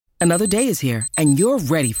Another day is here, and you're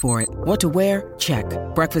ready for it. What to wear? Check.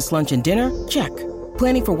 Breakfast, lunch, and dinner? Check.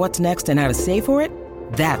 Planning for what's next and how to save for it?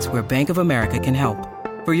 That's where Bank of America can help.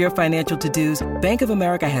 For your financial to-dos, Bank of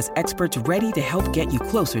America has experts ready to help get you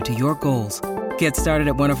closer to your goals. Get started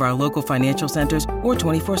at one of our local financial centers or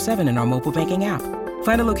 24/7 in our mobile banking app.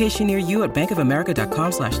 Find a location near you at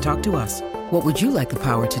bankofamerica.com/talktous. What would you like the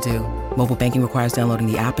power to do? Mobile banking requires downloading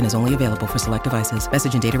the app and is only available for select devices.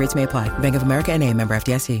 Message and data rates may apply. Bank of America N.A., member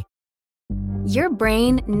FDIC. Your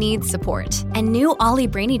brain needs support, and new Ollie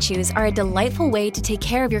Brainy Chews are a delightful way to take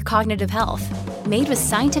care of your cognitive health. Made with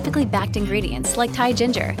scientifically backed ingredients like Thai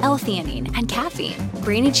ginger, L-theanine, and caffeine,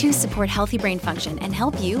 Brainy Chews support healthy brain function and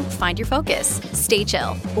help you find your focus, stay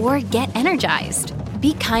chill, or get energized.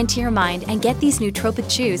 Be kind to your mind and get these nootropic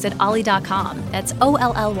chews at ollie.com. That's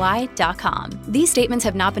OLLY.com. These statements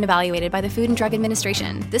have not been evaluated by the Food and Drug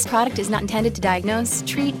Administration. This product is not intended to diagnose,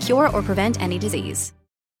 treat, cure, or prevent any disease.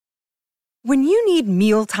 When you need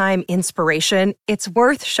mealtime inspiration, it's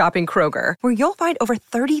worth shopping Kroger, where you'll find over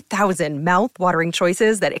 30,000 mouth-watering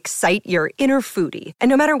choices that excite your inner foodie. And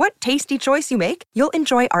no matter what tasty choice you make, you'll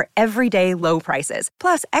enjoy our everyday low prices,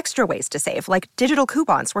 plus extra ways to save, like digital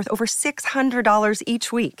coupons worth over $600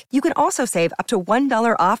 each week. You can also save up to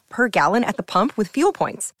 $1 off per gallon at the pump with fuel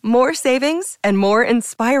points. More savings and more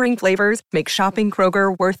inspiring flavors make shopping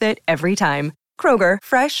Kroger worth it every time. Kroger,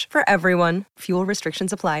 fresh for everyone. Fuel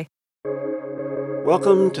restrictions apply.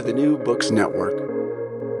 Welcome to the New Books Network.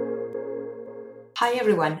 Hi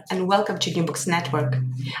everyone, and welcome to New Books Network.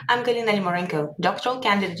 I'm Galina Limorenko, doctoral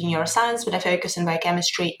candidate in neuroscience with a focus in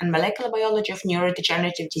biochemistry and molecular biology of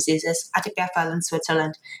neurodegenerative diseases at EPFL in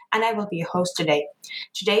Switzerland, and I will be your host today.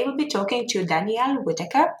 Today we'll be talking to Danielle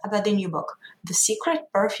Whitaker about the new book, The Secret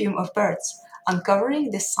Perfume of Birds,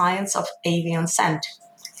 Uncovering the Science of Avian Scent.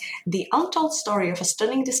 The untold story of a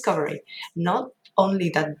stunning discovery, not only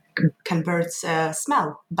that can birds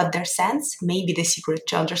smell, but their scents may be the secret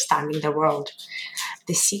to understanding the world.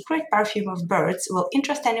 The Secret Perfume of Birds will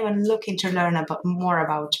interest anyone looking to learn more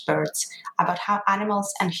about birds, about how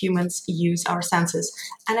animals and humans use our senses,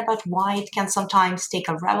 and about why it can sometimes take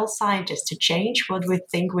a rebel scientist to change what we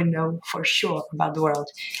think we know for sure about the world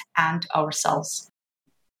and ourselves.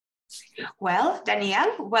 Well,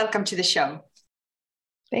 Danielle, welcome to the show.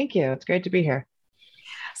 Thank you. It's great to be here.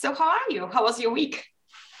 So how are you? How was your week?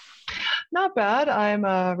 Not bad. I'm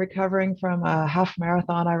recovering from a half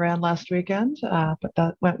marathon I ran last weekend, but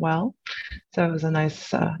that went well. So it was a nice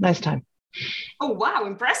time. Oh, wow.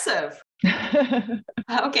 Impressive.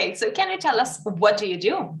 Okay. So can you tell us, what do you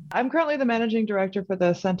do? I'm currently the managing director for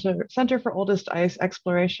the Center for Oldest Ice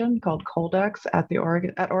Exploration, called COLDEX, at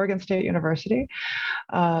Oregon State University.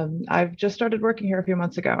 I've just started working here a few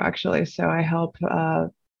months ago, actually. So I help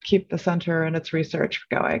keep the center and its research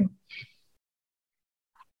going.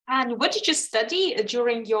 And what did you study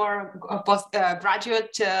during your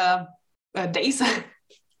postgraduate days?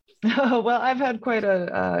 Well, I've had quite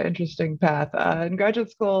an interesting path. In graduate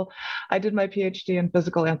school, I did my PhD in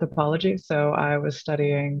physical anthropology. So I was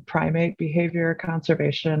studying primate behavior,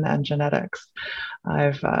 conservation, and genetics.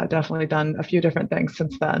 I've definitely done a few different things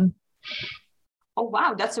since then. Oh,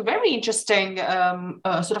 wow. That's a very interesting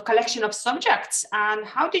sort of collection of subjects. And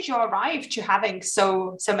how did you arrive to having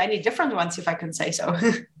so many different ones, if I can say so?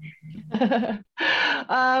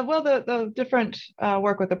 Well, the different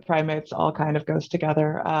work with the primates all kind of goes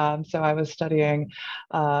together. So I was studying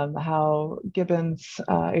how gibbons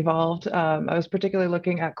evolved. I was particularly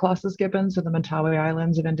looking at Colossus gibbons in the Mentawai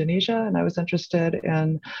Islands of Indonesia, and I was interested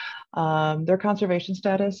in their conservation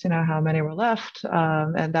status, how many were left,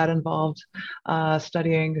 and that involved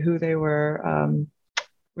studying who they were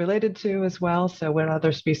related to as well. So what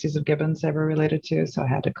other species of gibbons they were related to. So I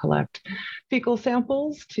had to collect fecal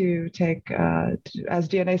samples to take as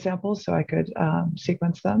DNA samples so I could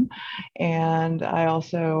sequence them. And I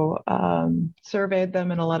also surveyed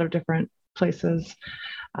them in a lot of different places.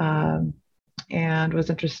 And was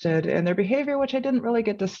interested in their behavior, which I didn't really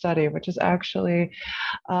get to study, which is actually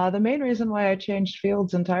the main reason why I changed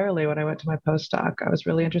fields entirely when I went to my postdoc. I was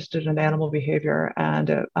really interested in animal behavior, and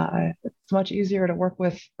it's much easier to work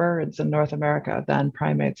with birds in North America than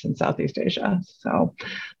primates in Southeast Asia. So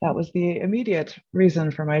that was the immediate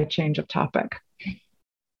reason for my change of topic.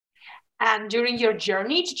 And during your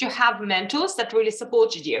journey, did you have mentors that really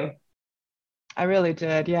supported you? I really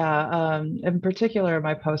did, yeah. In particular,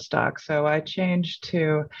 my postdoc. So I changed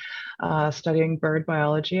to studying bird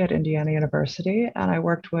biology at Indiana University, and I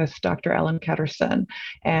worked with Dr. Ellen Ketterson,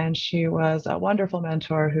 and she was a wonderful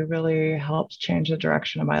mentor who really helped change the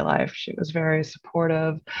direction of my life. She was very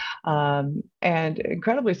supportive, and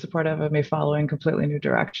incredibly supportive of me following completely new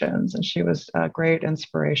directions. And she was a great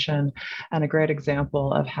inspiration and a great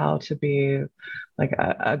example of how to be like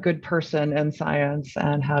a good person in science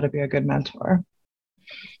and how to be a good mentor.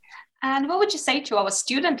 And what would you say to our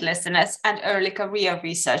student listeners and early career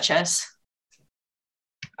researchers?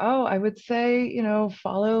 Oh, I would say,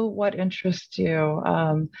 follow what interests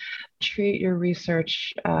you. Treat your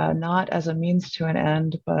research not as a means to an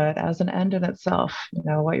end, but as an end in itself.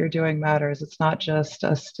 What you're doing matters. It's not just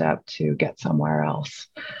a step to get somewhere else.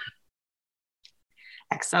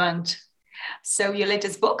 Excellent. So your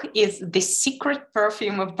latest book is The Secret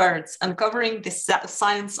Perfume of Birds, Uncovering the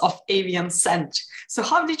Science of Avian Scent. So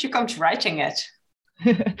how did you come to writing it?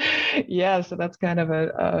 Yeah, so that's kind of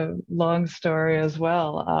a long story as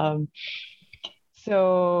well.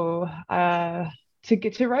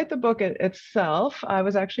 To write the book itself, I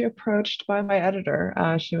was actually approached by my editor.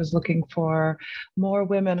 She was looking for more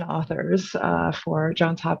women authors for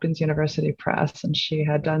Johns Hopkins University Press, and she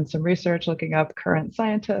had done some research looking up current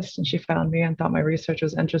scientists, and she found me and thought my research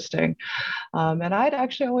was interesting. And I'd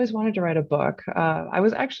actually always wanted to write a book. I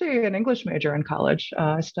was actually an English major in college.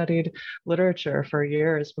 I studied literature for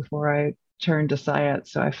years before I turned to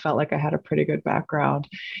science. So I felt like I had a pretty good background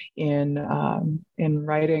in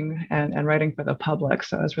writing and writing for the public.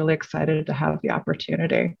 So I was really excited to have the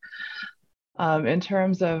opportunity. In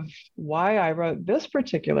terms of why I wrote this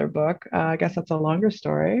particular book, I guess that's a longer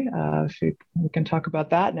story. We can talk about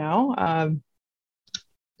that now.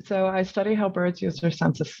 So I study how birds use their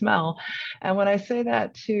sense of smell. And when I say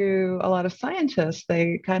that to a lot of scientists,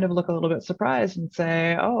 they kind of look a little bit surprised and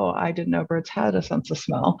say, oh, I didn't know birds had a sense of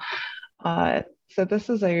smell. So this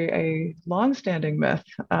is a longstanding myth,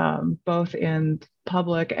 both in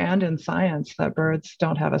public and in science, that birds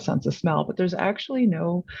don't have a sense of smell, but there's actually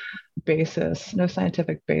no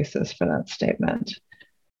scientific basis for that statement.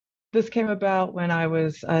 This came about when I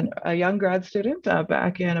was a young grad student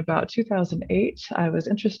back in about 2008. I was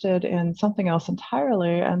interested in something else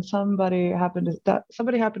entirely, and somebody happened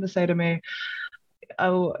to say to me,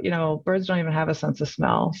 oh, birds don't even have a sense of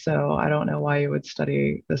smell, so I don't know why you would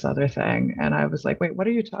study this other thing. And I was like, wait, what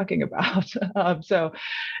are you talking about? So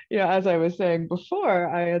as I was saying before,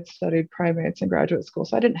 I had studied primates in graduate school,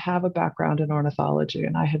 so I didn't have a background in ornithology,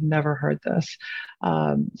 and I had never heard this.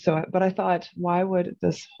 But I thought, why would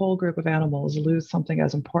this whole group of animals lose something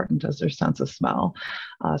as important as their sense of smell?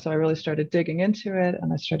 So I really started digging into it,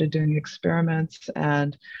 and I started doing experiments,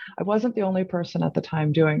 and I wasn't the only person at the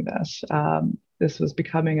time doing this. This was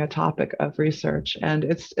becoming a topic of research, and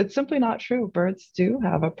it's simply not true. Birds do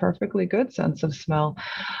have a perfectly good sense of smell,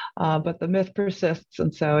 but the myth persists,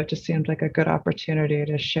 and so it just seemed like a good opportunity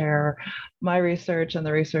to share my research and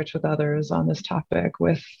the research with others on this topic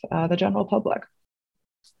with the general public.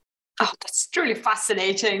 Oh, that's truly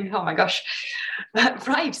fascinating. Oh my gosh.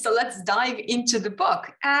 Right. So let's dive into the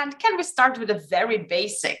book. And can we start with the very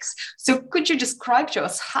basics? So could you describe to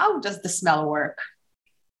us, how does the smell work?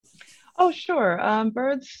 Oh, sure.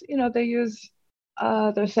 Birds, they use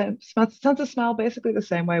their sense of smell basically the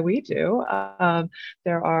same way we do.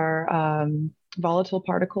 There are volatile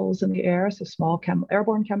particles in the air, so small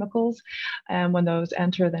airborne chemicals. And when those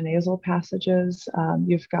enter the nasal passages,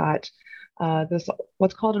 you've got this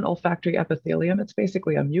what's called an olfactory epithelium. It's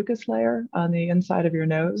basically a mucus layer on the inside of your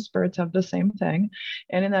nose. Birds have the same thing.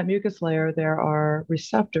 And in that mucus layer, there are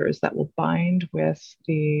receptors that will bind with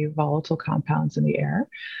the volatile compounds in the air.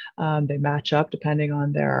 They match up depending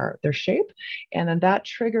on their shape. And then that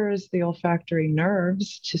triggers the olfactory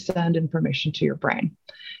nerves to send information to your brain.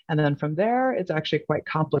 And then from there, it's actually quite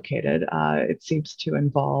complicated. It seems to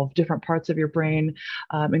involve different parts of your brain,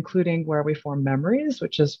 including where we form memories,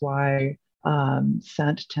 which is why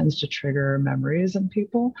scent tends to trigger memories in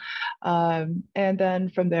people. And then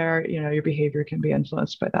from there, your behavior can be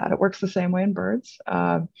influenced by that. It works the same way in birds.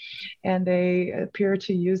 And they appear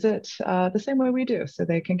to use it the same way we do. So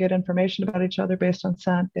they can get information about each other based on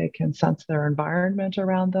scent. They can sense their environment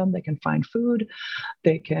around them. They can find food.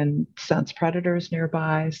 They can sense predators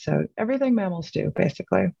nearby. So everything mammals do,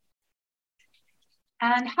 basically.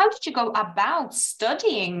 And how did you go about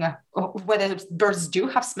studying whether birds do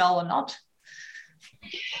have smell or not?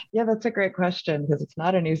 Yeah, that's a great question, because it's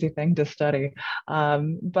not an easy thing to study.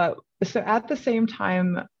 But so at the same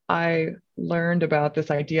time I learned about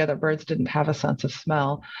this idea that birds didn't have a sense of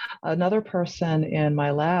smell, another person in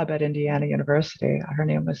my lab at Indiana University, her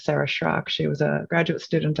name was Sarah Schrock, she was a graduate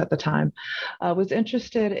student at the time, was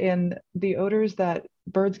interested in the odors that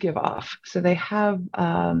birds give off. So they have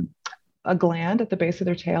a gland at the base of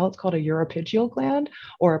their tail. It's called a uropygial gland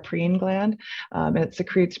or a preen gland. It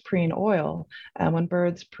secretes preen oil. And when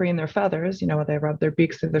birds preen their feathers, when they rub their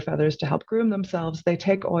beaks through their feathers to help groom themselves, they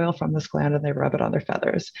take oil from this gland and they rub it on their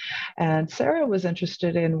feathers. And Sarah was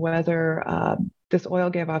interested in whether this oil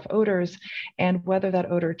gave off odors and whether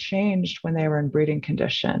that odor changed when they were in breeding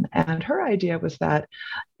condition. And her idea was that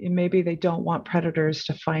maybe they don't want predators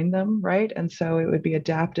to find them, right? And so it would be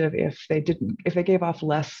adaptive if they gave off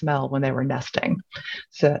less smell when they were nesting,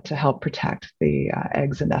 so to help protect the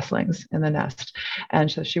eggs and nestlings in the nest.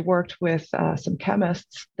 And so she worked with some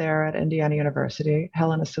chemists there at Indiana University,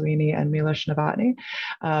 Helena Sweeney and Milos Novotny,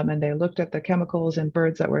 and they looked at the chemicals in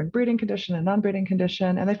birds that were in breeding condition and non-breeding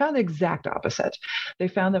condition, and they found the exact opposite. They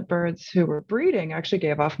found that birds who were breeding actually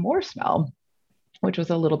gave off more smell, which was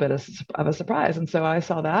a little bit of a surprise. And so I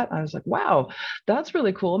saw that. I was like, wow, that's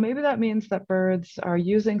really cool. Maybe that means that birds are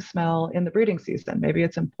using smell in the breeding season. Maybe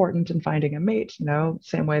it's important in finding a mate,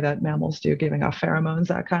 same way that mammals do, giving off pheromones,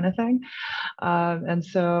 that kind of thing. And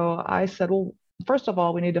so I said, well, first of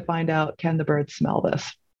all, we need to find out, can the birds smell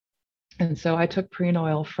this? And so I took preen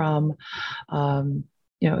oil from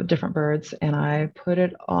different birds, and I put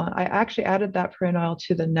it on. I actually added that preen oil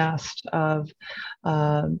to the nest of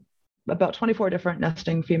about 24 different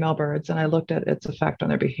nesting female birds, and I looked at its effect on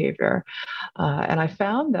their behavior. And I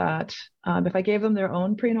found that if I gave them their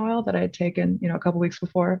own preen oil that I had taken, a couple weeks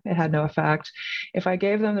before, it had no effect. If I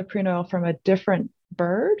gave them the preen oil from a different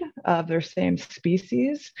bird of their same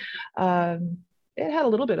species, it had a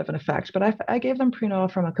little bit of an effect, but I gave them preen oil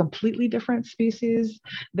from a completely different species.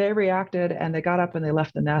 They reacted and they got up and they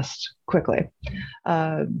left the nest quickly.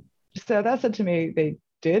 So that said to me, they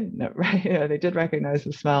did recognize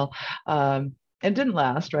the smell. It didn't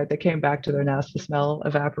last, right? They came back to their nest, the smell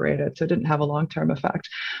evaporated, so it didn't have a long-term effect.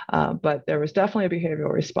 But there was definitely a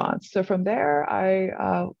behavioral response. So from there,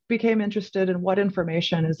 I became interested in what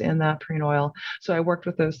information is in that preen oil. So I worked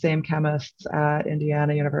with those same chemists at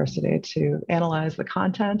Indiana University to analyze the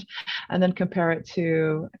content and then compare it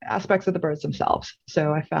to aspects of the birds themselves.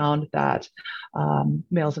 So I found that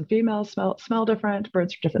males and females smell different,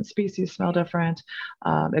 birds from different species smell different.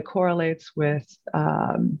 It correlates with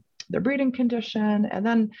their breeding condition. And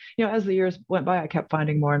then, as the years went by, I kept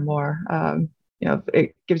finding more and more.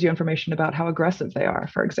 It gives you information about how aggressive they are,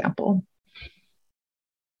 for example.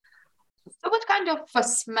 So what kind of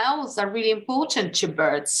smells are really important to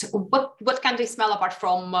birds? What can they smell apart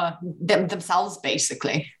from themselves,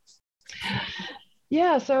 basically?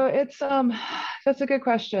 Yeah, so it's that's a good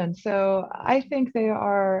question. So I think they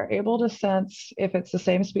are able to sense if it's the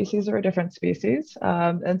same species or a different species.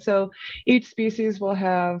 And so each species will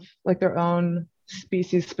have like their own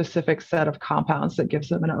species-specific set of compounds that gives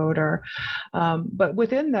them an odor. But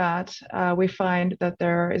within that, we find that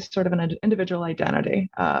there is sort of an individual identity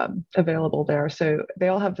available there. So they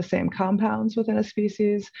all have the same compounds within a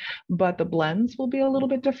species, but the blends will be a little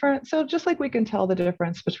bit different. So just like we can tell the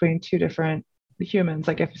difference between two different humans,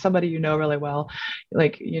 like if somebody really well,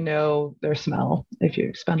 like their smell if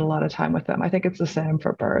you spend a lot of time with them. I think it's the same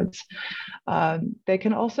for birds. They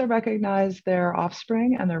can also recognize their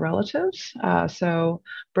offspring and their relatives. So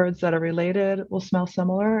birds that are related will smell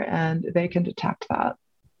similar and they can detect that.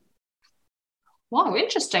 Wow,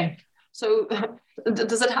 interesting. So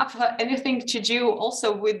does it have anything to do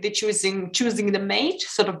also with the choosing the mate,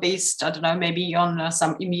 sort of based, I don't know, maybe on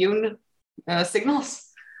some immune signals?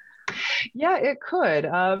 Yeah, it could.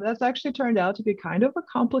 That's actually turned out to be kind of a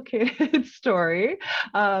complicated story.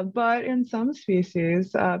 But in some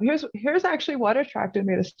species, here's actually what attracted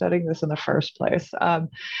me to studying this in the first place.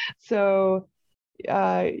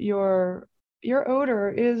 Your odor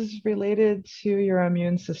is related to your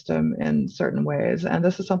immune system in certain ways. And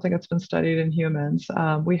this is something that's been studied in humans.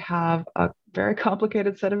 We have a very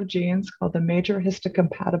complicated set of genes called the major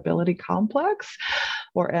histocompatibility complex,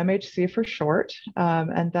 or MHC for short.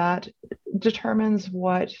 And that determines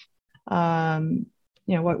what kind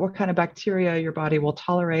of bacteria your body will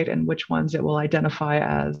tolerate and which ones it will identify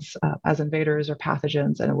as invaders or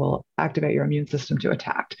pathogens, and it will activate your immune system to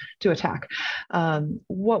attack.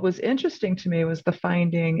 What was interesting to me was the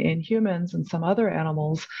finding in humans and some other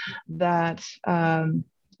animals that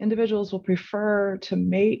individuals will prefer to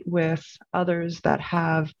mate with others that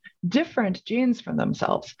have different genes from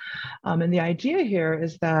themselves. And the idea here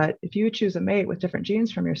is that if you choose a mate with different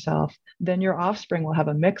genes from yourself, then your offspring will have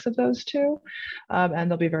a mix of those two, and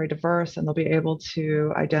they'll be very diverse, and they'll be able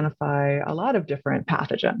to identify a lot of different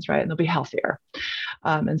pathogens, right? And they'll be healthier.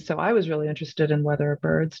 And so I was really interested in whether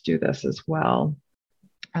birds do this as well.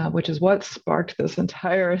 which is what sparked this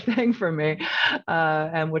entire thing for me,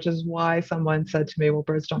 and which is why someone said to me, well,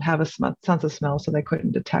 birds don't have a sense of smell, so they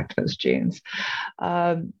couldn't detect those genes.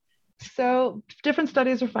 So different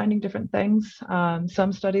studies are finding different things.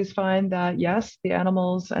 Some studies find that, yes, the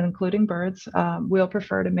animals, and including birds, will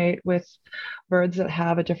prefer to mate with birds that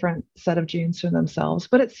have a different set of genes from themselves,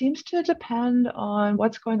 but it seems to depend on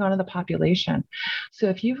what's going on in the population. So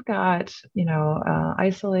if you've got,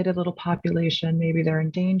 isolated little population, maybe they're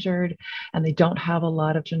endangered and they don't have a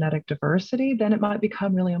lot of genetic diversity, then it might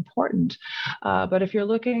become really important. But if you're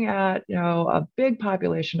looking at, a big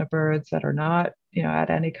population of birds that are not at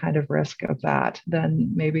any kind of risk of that,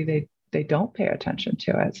 then maybe they don't pay attention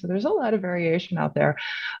to it. So there's a lot of variation out there.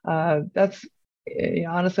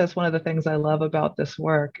 Honestly, that's one of the things I love about this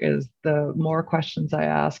work is the more questions I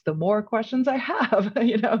ask, the more questions I have.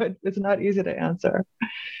 It's not easy to answer.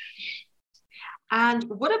 And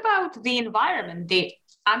what about the environment, the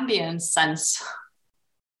ambient sense?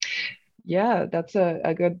 Yeah, that's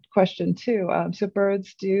a good question too. So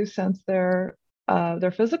birds do sense their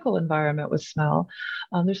physical environment with smell.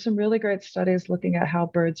 There's some really great studies looking at how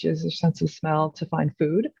birds use their sense of smell to find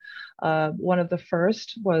food. One of the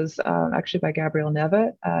first was actually by Gabrielle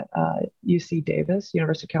Nevitt at UC Davis,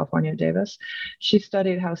 University of California, Davis. She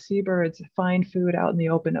studied how seabirds find food out in the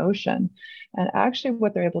open ocean. And actually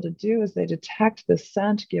what they're able to do is they detect the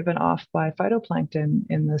scent given off by phytoplankton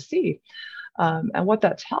in the sea. And what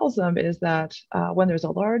that tells them is that when there's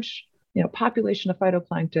a large population of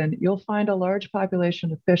phytoplankton, you'll find a large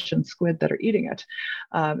population of fish and squid that are eating it.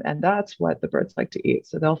 And that's what the birds like to eat.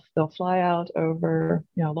 So they'll fly out over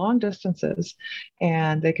long distances,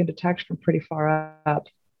 and they can detect from pretty far up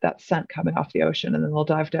that scent coming off the ocean, and then they'll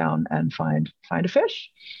dive down and find a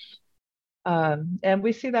fish. And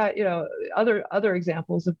we see that, other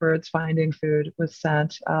examples of birds finding food with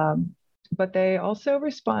scent, but they also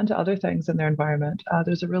respond to other things in their environment.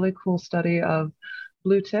 There's a really cool study of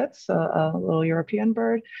blue tits, a little European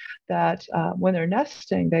bird, that when they're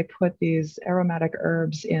nesting, they put these aromatic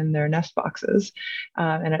herbs in their nest boxes,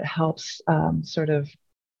 and it helps sort of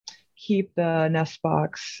keep the nest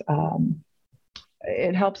box.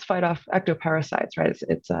 It helps fight off ectoparasites, right?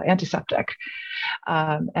 It's antiseptic.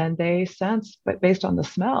 And they sense, but based on the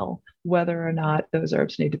smell, whether or not those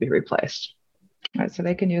herbs need to be replaced. Right? So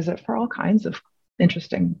they can use it for all kinds of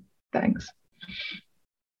interesting things.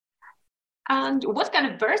 And what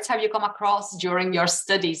kind of birds have you come across during your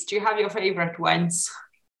studies? Do you have your favorite ones?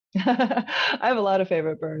 I have a lot of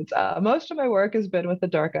favorite birds. Most of my work has been with the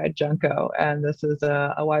dark-eyed junco, and this is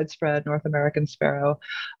a widespread North American sparrow.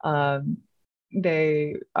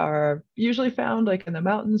 They are usually found like in the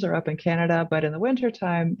mountains or up in Canada, but in the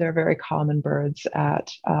wintertime, they're very common birds at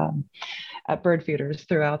bird feeders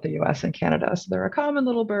throughout the US and Canada. So they're a common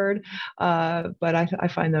little bird, but I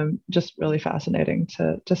find them just really fascinating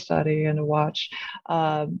to study and to watch.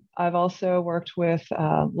 I've also worked with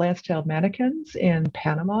lance-tailed manakins in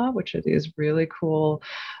Panama, which are these really cool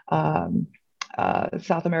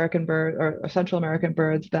South American bird or Central American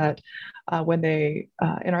birds that when they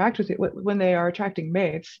interact with you, when they are attracting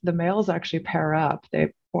mates, the males actually pair up.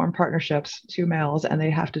 They form partnerships, two males, and they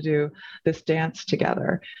have to do this dance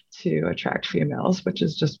together to attract females, which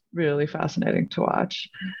is just really fascinating to watch.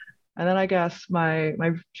 And then I guess my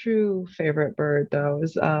true favorite bird, though,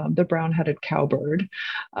 is the brown-headed cowbird.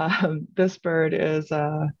 This bird is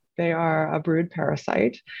they are a brood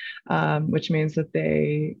parasite, which means that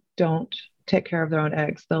they don't take care of their own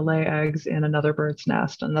eggs. They'll lay eggs in another bird's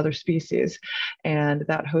nest, another species, and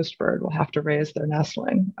that host bird will have to raise their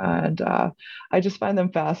nestling. And I just find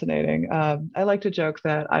them fascinating. I like to joke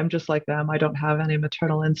that I'm just like them. I don't have any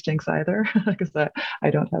maternal instincts either, because I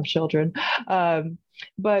don't have children.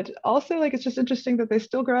 But also, like, it's just interesting that they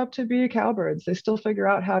still grow up to be cowbirds. They still figure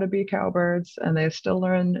out how to be cowbirds, and they still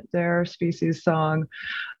learn their species song.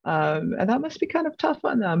 And that must be kind of tough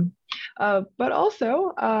on them. But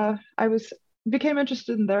also, I became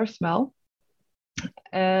interested in their smell.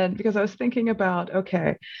 And because I was thinking about,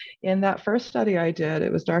 okay, in that first study I did,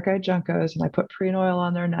 it was dark-eyed juncos, and I put preen oil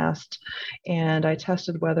on their nest, and I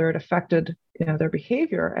tested whether it affected, their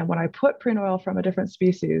behavior. And when I put preen oil from a different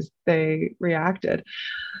species, they reacted.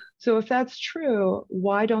 So if that's true,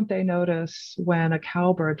 why don't they notice when a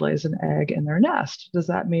cowbird lays an egg in their nest? Does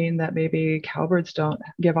that mean that maybe cowbirds don't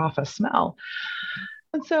give off a smell?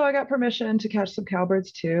 And so I got permission to catch some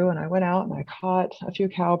cowbirds too. And I went out and I caught a few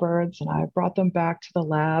cowbirds and I brought them back to the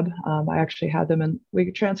lab. I actually had them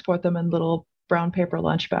we transport them in little brown paper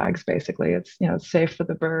lunch bags. Basically, it's, it's safe for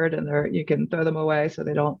the bird, and you can throw them away so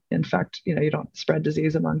they don't infect, you don't spread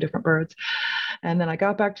disease among different birds. And then I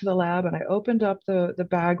got back to the lab and I opened up the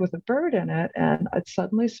bag with a bird in it, and it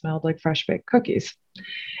suddenly smelled like fresh baked cookies.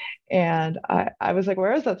 And I was like,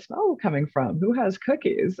 where is that smell coming from? Who has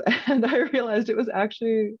cookies? And I realized it was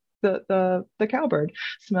actually the cowbird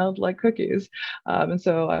smelled like cookies. And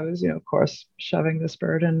so I was, of course, shoving this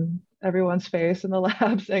bird in everyone's face in the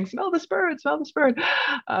lab saying, smell this bird, smell this bird.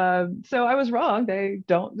 So I was wrong. They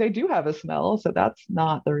do have a smell. So that's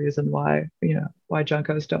not the reason why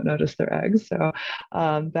juncos don't notice their eggs. So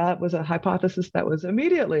that was a hypothesis that was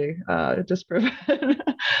immediately disproven.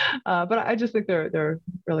 But I just think they're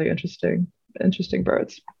really interesting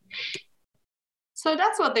birds. So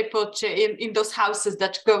that's what they put in those houses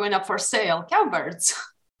that going up for sale, cowbirds.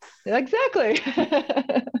 Exactly.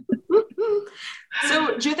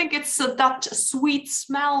 So do you think it's that sweet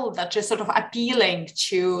smell that is sort of appealing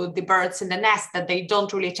to the birds in the nest that they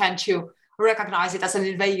don't really tend to recognize it as an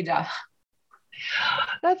invader?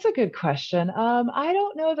 That's a good question. I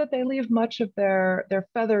don't know that they leave much of their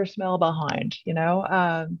feather smell behind.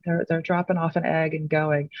 They're dropping off an egg and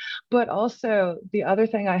going. But also the other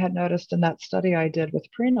thing I had noticed in that study I did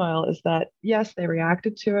with preen oil is that yes, they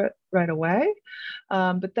reacted to it right away,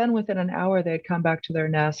 but then within an hour they'd come back to their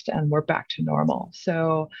nest and we're back to normal.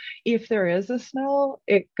 So if there is a smell,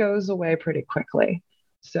 it goes away pretty quickly.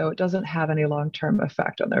 So it doesn't have any long-term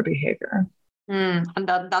effect on their behavior. And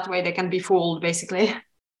that way they can be fooled, basically.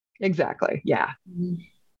 Exactly. Yeah.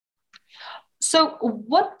 So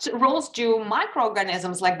what roles do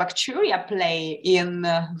microorganisms like bacteria play in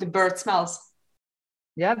the bird smells?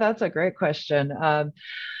 Yeah, that's a great question.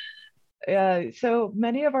 So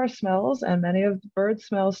many of our smells and many of the bird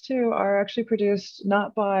smells too are actually produced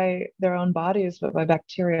not by their own bodies, but by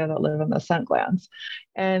bacteria that live in the scent glands.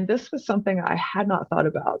 And this was something I had not thought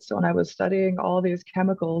about. So when I was studying all these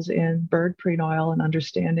chemicals in bird preen oil and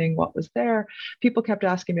understanding what was there, people kept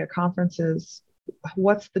asking me at conferences,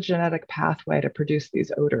 what's the genetic pathway to produce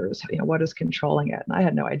these odors? What is controlling it? And I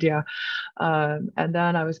had no idea. And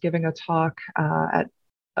then I was giving a talk at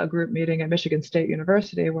a group meeting at Michigan State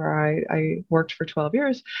University where I worked for 12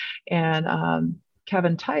 years. And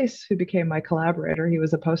Kevin Tice, who became my collaborator, he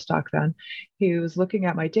was a postdoc then, he was looking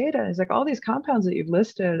at my data and he's like, all these compounds that you've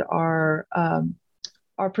listed are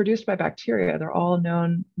produced by bacteria. They're all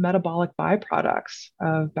known metabolic byproducts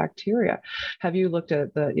of bacteria. Have you looked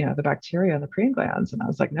at the bacteria in the preen glands? And I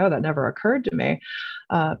was like, no, that never occurred to me.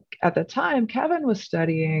 At the time, Kevin was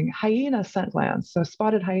studying hyena scent glands. So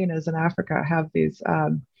spotted hyenas in Africa have these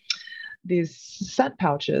scent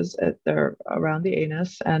pouches. They're around the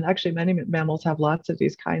anus, and actually many mammals have lots of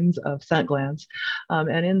these kinds of scent glands.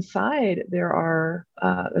 And inside there's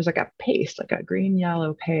like a paste, like a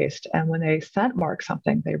green-yellow paste. And when they scent mark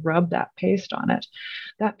something, they rub that paste on it.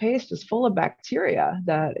 That paste is full of bacteria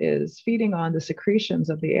that is feeding on the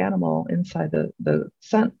secretions of the animal inside the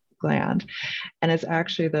scent gland. And it's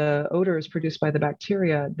actually the odor is produced by the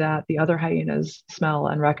bacteria that the other hyenas smell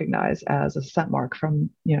and recognize as a scent mark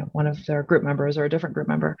from one of their group members or a different group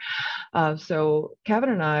member. So Kevin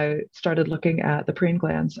and I started looking at the preen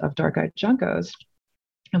glands of dark-eyed juncos.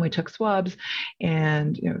 And we took swabs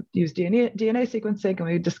and used DNA sequencing, and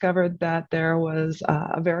we discovered that there was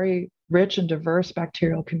a very rich and diverse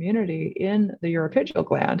bacterial community in the uropygial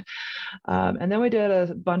gland. And then we did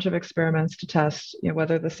a bunch of experiments to test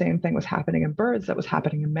whether the same thing was happening in birds that was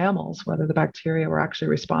happening in mammals, whether the bacteria were actually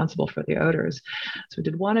responsible for the odors. So we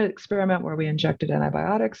did one experiment where we injected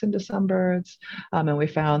antibiotics into some birds, and we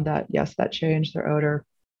found that, yes, that changed their odor.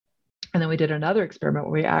 And then we did another experiment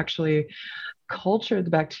where we actually cultured the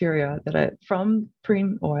bacteria from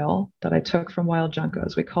preen oil that I took from wild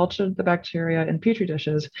juncos. We cultured the bacteria in petri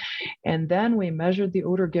dishes, and then we measured the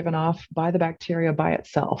odor given off by the bacteria by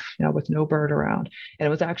itself, with no bird around. And it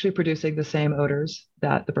was actually producing the same odors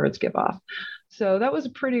that the birds give off. So that was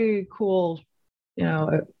a pretty cool,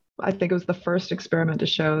 I think it was the first experiment to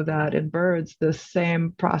show that in birds, the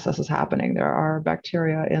same process is happening. There are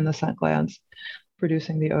bacteria in the scent glands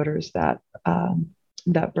producing the odors that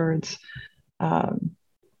birds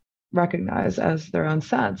recognize as their own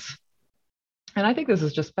scents. And I think this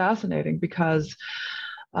is just fascinating because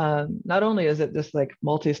not only is it this like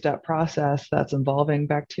multi-step process that's involving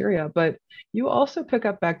bacteria, but you also pick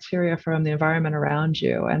up bacteria from the environment around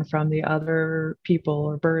you and from the other people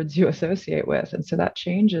or birds you associate with. And so that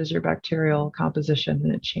changes your bacterial composition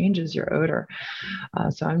and it changes your odor.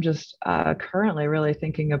 So I'm just currently really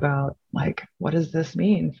thinking about what does this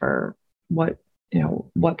mean for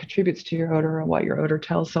what contributes to your odor and what your odor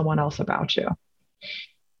tells someone else about you.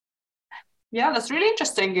 Yeah, that's really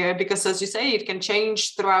interesting because, as you say, it can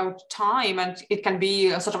change throughout time and it can be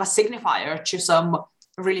a sort of a signifier to some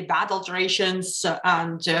really bad alterations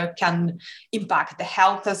and can impact the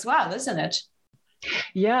health as well, isn't it?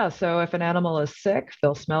 Yeah. So if an animal is sick,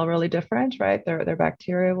 they'll smell really different, right? Their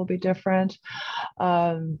bacteria will be different.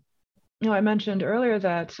 I mentioned earlier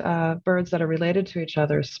that birds that are related to each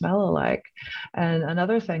other smell alike. And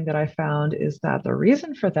another thing that I found is that the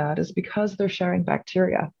reason for that is because they're sharing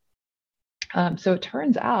bacteria. So it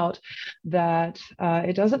turns out that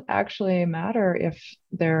it doesn't actually matter if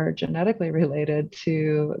they're genetically related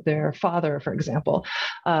to their father, for example.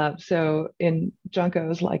 So in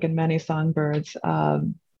juncos, like in many songbirds,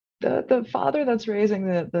 the father that's raising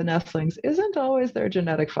the nestlings isn't always their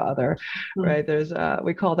genetic father, right? There's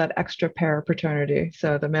we call that extra pair paternity.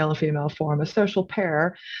 So the male and female form a social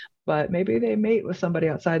pair, but maybe they mate with somebody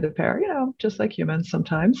outside the pair, just like humans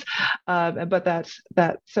sometimes. But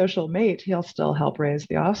that social mate, he'll still help raise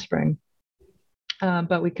the offspring.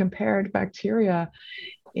 But we compared bacteria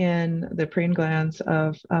in the preen glands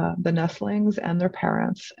of the nestlings and their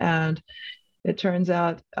parents, and it turns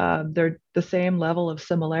out they're the same level of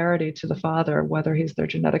similarity to the father, whether he's their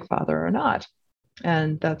genetic father or not.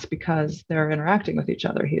 And that's because they're interacting with each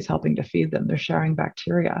other. He's helping to feed them. They're sharing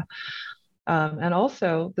bacteria. And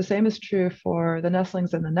also, the same is true for the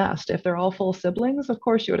nestlings in the nest. If they're all full siblings, of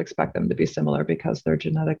course, you would expect them to be similar because they're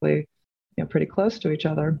genetically pretty close to each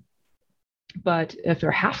other. But if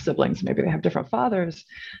they're half siblings, maybe they have different fathers,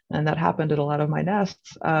 and that happened at a lot of my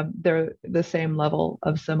nests. They're the same level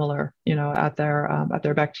of similar, at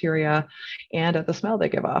their bacteria and at the smell they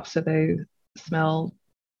give off. So they smell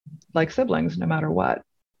like siblings no matter what.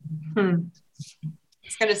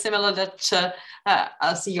 It's kind of similar that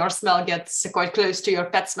as your smell gets quite close to your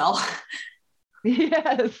pet smell.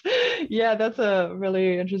 Yes. Yeah, that's a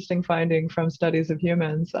really interesting finding from studies of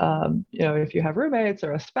humans. If you have roommates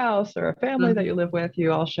or a spouse or a family that you live with,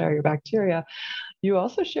 you all share your bacteria. You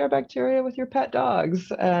also share bacteria with your pet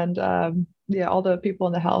dogs. And all the people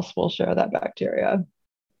in the house will share that bacteria.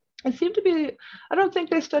 It seemed to be, I don't think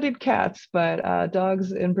they studied cats, but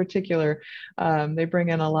dogs in particular, they bring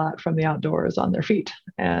in a lot from the outdoors on their feet.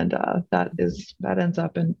 And that ends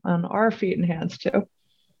up on our feet and hands too.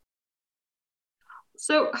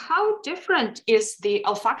 So how different is the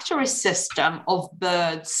olfactory system of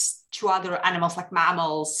birds to other animals like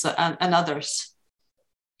mammals and others?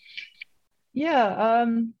 Yeah,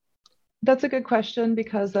 that's a good question,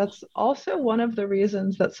 because that's also one of the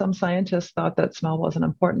reasons that some scientists thought that smell wasn't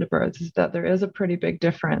important to birds, is that there is a pretty big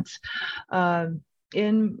difference.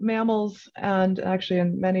 In mammals and actually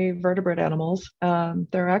in many vertebrate animals,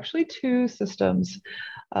 there are actually two systems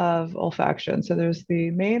of olfaction. So there's the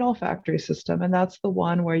main olfactory system, and that's the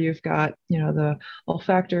one where you've got, the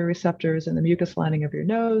olfactory receptors in the mucus lining of your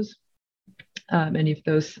nose. And if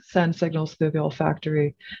those send signals through the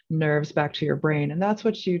olfactory nerves back to your brain. And that's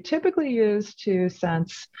what you typically use to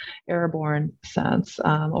sense airborne scents,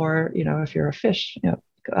 or, if you're a fish,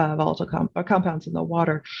 volatile compounds in the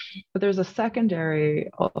water. But there's a secondary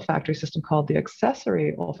olfactory system called the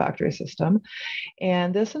accessory olfactory system.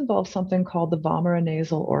 And this involves something called the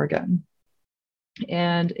vomeronasal organ.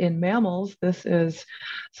 And in mammals, this is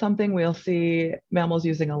something we'll see mammals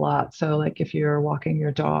using a lot. So like if you're walking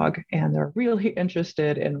your dog and they're really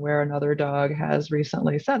interested in where another dog has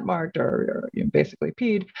recently scent marked or basically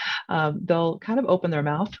peed, they'll kind of open their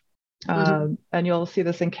mouth. And you'll see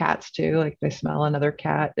this in cats too. Like they smell another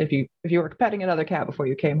cat. If you were petting another cat before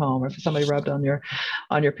you came home, or if somebody rubbed on your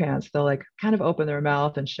pants, they'll like kind of open their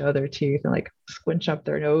mouth and show their teeth and like squinch up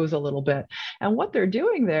their nose a little bit. And what they're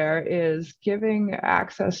doing there is giving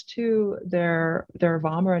access to their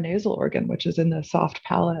vomeronasal organ, which is in the soft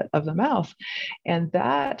palate of the mouth. And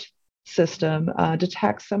that system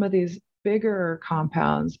detects some of these bigger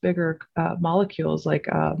compounds, bigger molecules like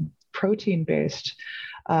protein-based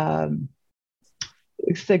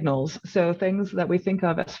signals. So things that we think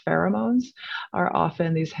of as pheromones are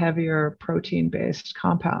often these heavier protein-based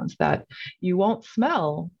compounds that you won't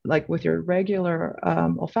smell like with your regular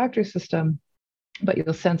olfactory system, but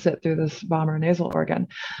you'll sense it through this vomeronasal organ.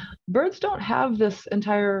 Birds don't have this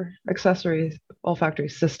entire accessory olfactory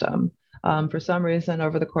system. For some reason,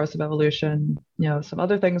 over the course of evolution, some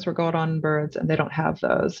other things were going on in birds, and they don't have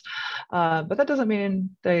those. But that doesn't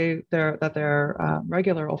mean that their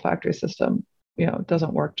regular olfactory system,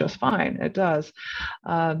 doesn't work just fine. It does.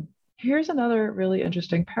 Here's another really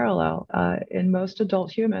interesting parallel. In most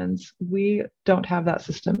adult humans, we don't have that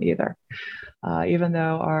system either, even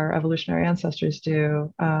though our evolutionary ancestors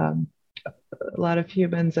do. A lot of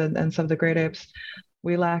humans and some of the great apes,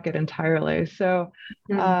 we lack it entirely. So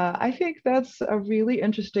I think that's a really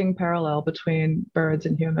interesting parallel between birds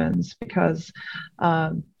and humans, because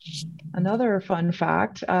another fun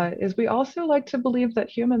fact is we also like to believe that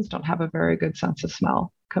humans don't have a very good sense of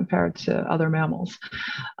smell compared to other mammals.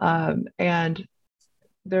 And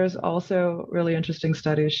there's also really interesting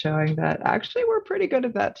studies showing that actually we're pretty good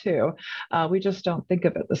at that too. We just don't think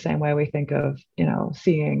of it the same way we think of,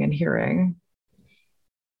 seeing and hearing.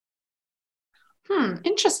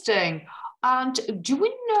 Interesting. And do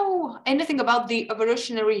we know anything about the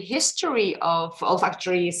evolutionary history of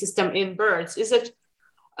olfactory system in birds? Is it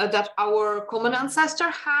that our common ancestor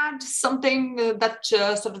had something that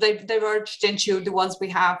sort of diverged into the ones we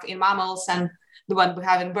have in mammals and the one we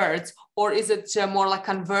have in birds, or is it more like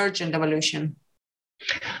convergent evolution?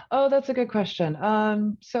 Oh, that's a good question.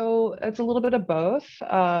 So it's a little bit of both.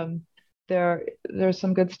 There's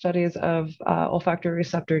some good studies of olfactory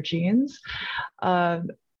receptor genes.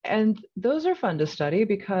 And those are fun to study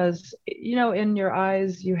because, in your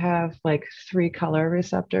eyes, you have like 3 color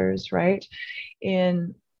receptors, right?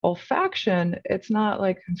 In olfaction, it's not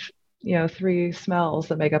like 3 smells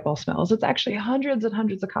that make up all smells. It's actually hundreds and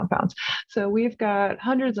hundreds of compounds. So we've got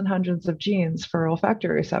hundreds and hundreds of genes for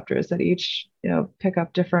olfactory receptors that each, pick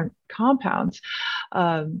up different compounds.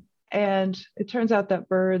 And it turns out that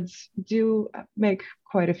birds do make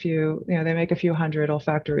quite a few, they make a few hundred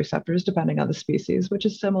olfactory receptors depending on the species, which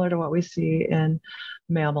is similar to what we see in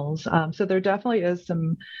mammals. So there definitely is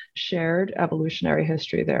some shared evolutionary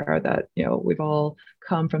history there that, we've all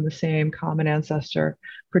come from the same common ancestor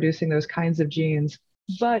producing those kinds of genes.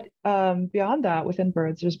 But beyond that, within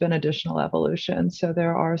birds, there's been additional evolution. So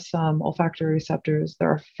there are some olfactory receptors. There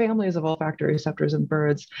are families of olfactory receptors in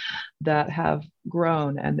birds that have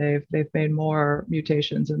grown, and they've made more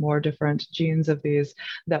mutations and more different genes of these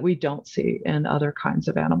that we don't see in other kinds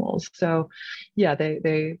of animals. So, yeah,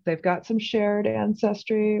 they've got some shared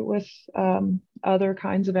ancestry with other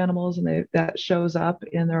kinds of animals, and that shows up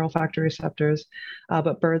in their olfactory receptors.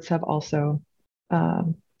 But birds have also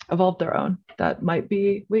evolved their own. That might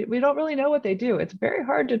be, we don't really know what they do. It's very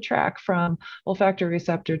hard to track from olfactory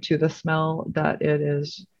receptor to the smell that it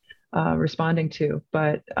is responding to.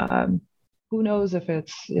 But who knows if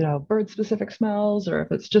it's, bird specific smells or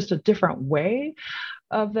if it's just a different way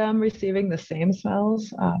of them receiving the same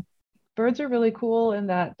smells. Birds are really cool in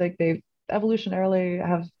that they evolutionarily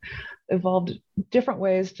have evolved different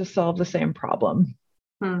ways to solve the same problem.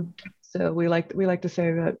 So we like to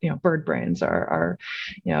say that, bird brains are,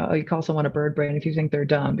 you call someone a bird brain if you think they're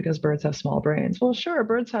dumb because birds have small brains. Well, sure,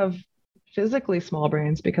 birds have physically small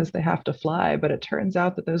brains because they have to fly, but it turns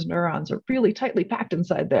out that those neurons are really tightly packed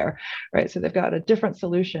inside there, right? So they've got a different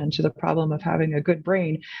solution to the problem of having a good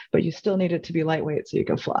brain, but you still need it to be lightweight so you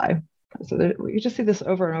can fly. So you just see this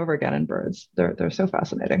over and over again in birds. They're so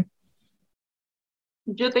fascinating.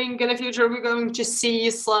 Do you think in the future we're going to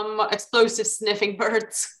see some explosive sniffing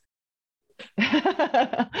birds?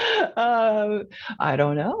 I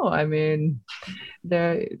don't know. I mean,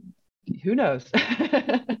 who knows?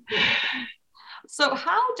 So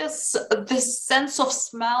how does this sense of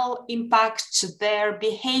smell impact their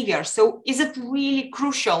behavior? So is it really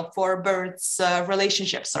crucial for birds'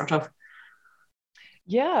 relationships, sort of?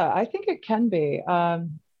 Yeah, I think it can be.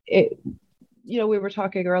 We were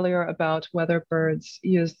talking earlier about whether birds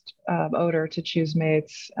used odor to choose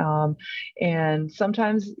mates. And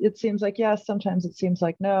sometimes it seems like yes, sometimes it seems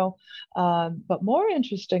like no. But more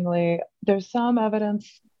interestingly, there's some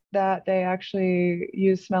evidence that they actually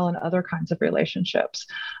use smell in other kinds of relationships.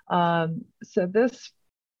 So this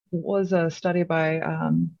was a study by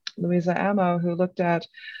Louisa Amo, who looked at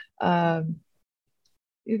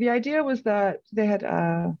the idea was that they had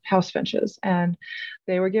house finches, and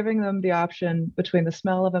they were giving them the option between the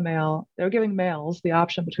smell of a male. They were giving males the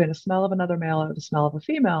option between the smell of another male or the smell of a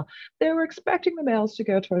female. They were expecting the males to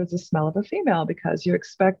go towards the smell of a female because you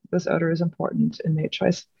expect this odor is important in mate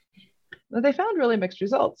choice. But they found really mixed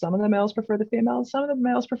results. Some of the males preferred the females, some of the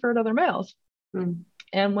males preferred other males.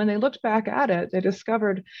 And when they looked back at it, they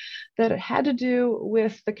discovered that it had to do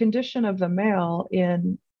with the condition of the male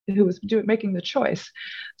who was making the choice.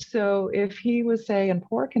 So if he was, say, in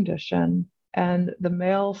poor condition and the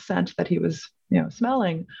male scent that he was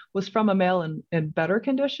smelling was from a male in better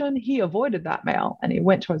condition, he avoided that male and he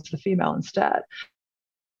went towards the female instead.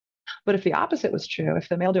 But if the opposite was true, if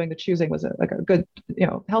the male doing the choosing was a good,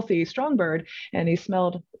 healthy, strong bird, and he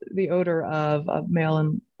smelled the odor of a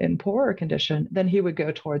male in poorer condition, then he would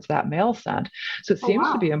go towards that male scent. So it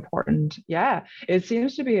seems to be important. Yeah, it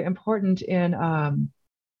seems to be important in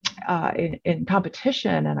in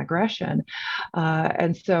competition and aggression.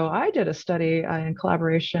 And so I did a study in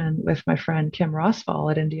collaboration with my friend Kim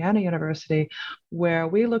Rosval at Indiana University, where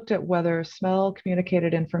we looked at whether smell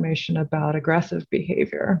communicated information about aggressive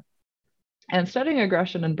behavior. And studying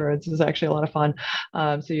aggression in birds is actually a lot of fun.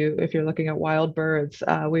 If you're looking at wild birds,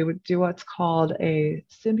 we would do what's called a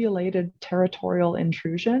simulated territorial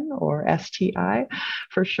intrusion, or STI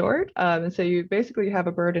for short. And so you basically have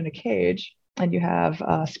a bird in a cage, and you have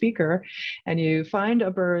a speaker, and you find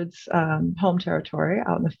a bird's home territory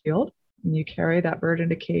out in the field. And you carry that bird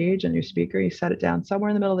in a cage and your speaker, you set it down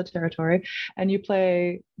somewhere in the middle of the territory, and you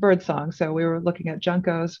play bird song. So we were looking at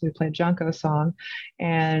juncos, we played junco song,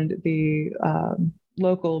 and the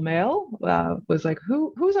local male was like,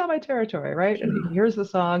 who's on my territory, right? And he hears the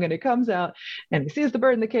song, and he comes out, and he sees the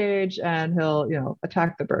bird in the cage, and he'll,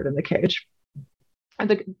 attack the bird in the cage.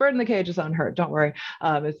 And the bird in the cage is unhurt. Don't worry.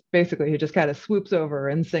 It's basically he just kind of swoops over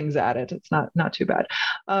and sings at it. It's not too bad.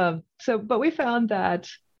 But we found that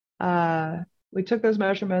we took those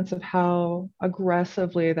measurements of how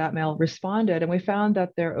aggressively that male responded, and we found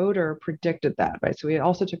that their odor predicted that, right? So we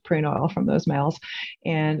also took preen oil from those males,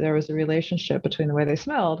 and there was a relationship between the way they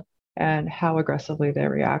smelled and how aggressively they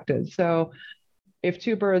reacted. So if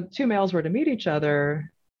two males were to meet each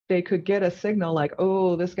other, they could get a signal like,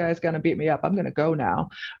 oh, this guy's going to beat me up, I'm going to go now,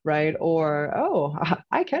 right? Or, oh,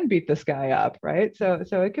 I can beat this guy up, right? So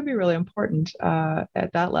it can be really important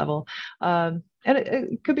at that level. And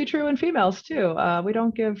it could be true in females too. We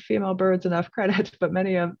don't give female birds enough credit, but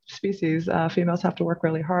many of species, females have to work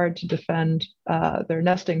really hard to defend their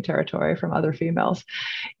nesting territory from other females.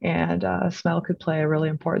 And smell could play a really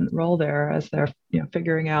important role there as they're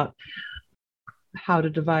figuring out how to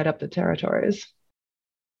divide up the territories.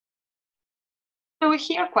 So we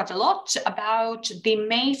hear quite a lot about the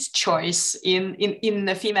mate choice in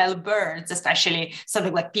the female birds, especially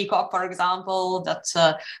something like peacock, for example, that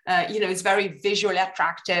is very visually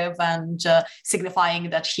attractive and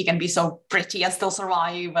signifying that he can be so pretty and still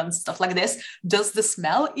survive and stuff like this. Does the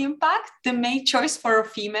smell impact the mate choice for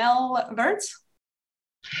female birds?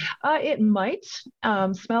 It might.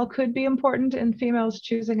 Smell could be important in females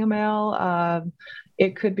choosing a male.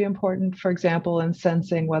 It could be important, for example, in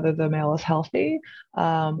sensing whether the male is healthy,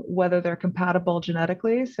 whether they're compatible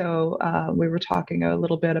genetically. So we were talking a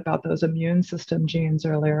little bit about those immune system genes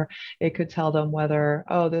earlier. It could tell them whether,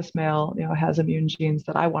 this male, has immune genes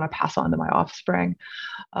that I want to pass on to my offspring.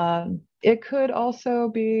 It could also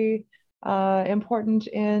be important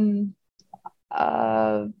in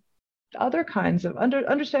other kinds of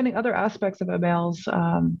understanding other aspects of a male's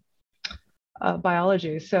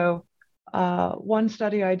biology. So one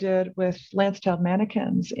study I did with lance-tailed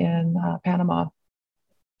manakins in Panama,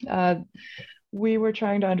 we were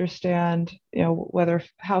trying to understand,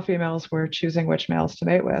 how females were choosing which males to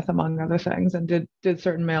mate with, among other things, and did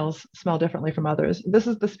certain males smell differently from others. This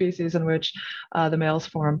is the species in which the males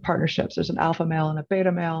form partnerships. There's an alpha male and a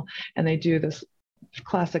beta male, and they do this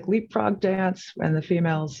classic leapfrog dance, and the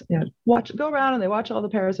females go around and they watch all the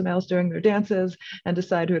pairs of males doing their dances and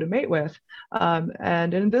decide who to mate with,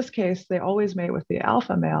 and in this case they always mate with the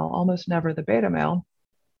alpha male, almost never the beta male.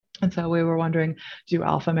 And so we were wondering, do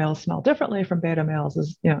alpha males smell differently from beta males?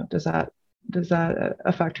 Does that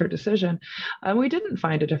affect her decision? And we didn't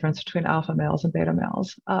find a difference between alpha males and beta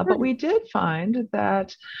males, but we did find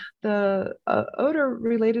that the odor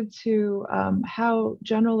related to how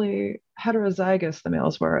generally heterozygous the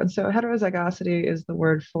males were. And so heterozygosity is the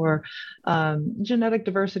word for genetic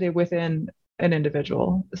diversity within an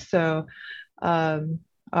individual. So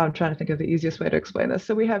I'm trying to think of the easiest way to explain this.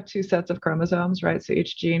 So we have two sets of chromosomes, right? So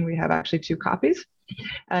each gene, we have actually two copies.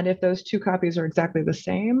 And if those two copies are exactly the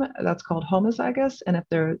same, that's called homozygous. And if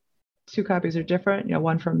their two copies are different,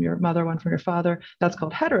 one from your mother, one from your father, that's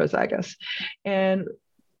called heterozygous. And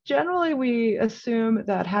generally, we assume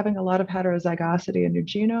that having a lot of heterozygosity in your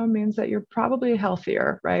genome means that you're probably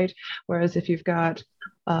healthier, right? Whereas if you've got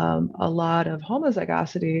a lot of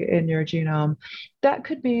homozygosity in your genome, that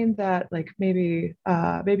could mean that maybe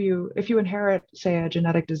if you inherit, say, a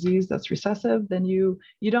genetic disease that's recessive, then you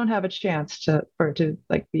don't have a chance for it to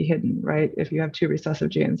be hidden, right? If you have two recessive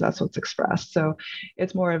genes, that's what's expressed. So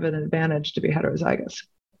it's more of an advantage to be heterozygous.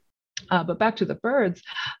 But back to the birds,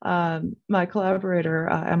 my collaborator,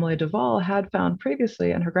 Emily Duvall, had found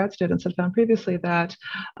previously, and her grad students had found previously, that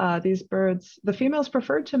these birds, the females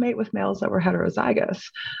preferred to mate with males that were heterozygous.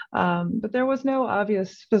 But there was no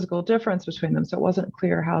obvious physical difference between them, so it wasn't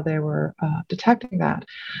clear how they were detecting that.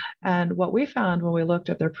 And what we found when we looked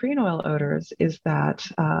at their prenoil odors is that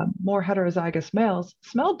more heterozygous males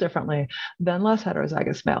smelled differently than less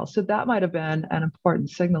heterozygous males. So that might have been an important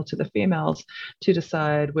signal to the females to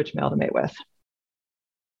decide which male to mate with.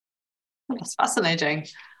 That's fascinating.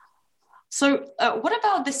 So what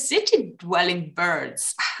about the city-dwelling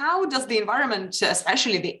birds? How does the environment,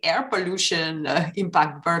 especially the air pollution,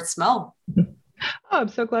 impact bird smell? Oh, I'm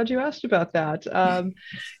so glad you asked about that.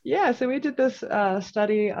 So we did this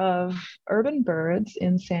study of urban birds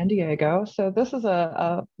in San Diego. So this is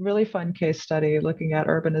a really fun case study looking at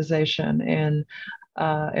urbanization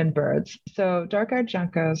in birds. So dark-eyed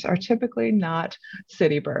juncos are typically not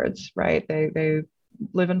city birds, right? They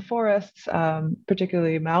live in forests,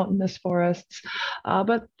 particularly mountainous forests,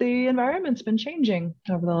 but the environment's been changing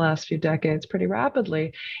over the last few decades pretty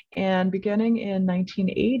rapidly. And beginning in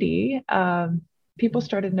 1980, people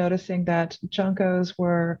started noticing that juncos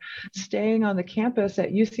were staying on the campus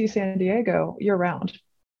at UC San Diego year-round.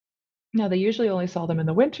 Now, they usually only saw them in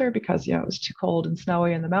the winter because, it was too cold and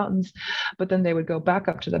snowy in the mountains, but then they would go back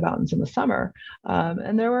up to the mountains in the summer.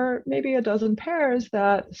 And there were maybe a dozen pairs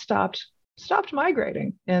that stopped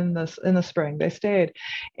migrating in the spring. They stayed.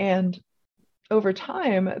 And over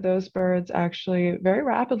time, those birds actually very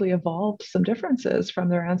rapidly evolved some differences from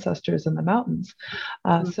their ancestors in the mountains.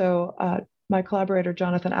 So my collaborator,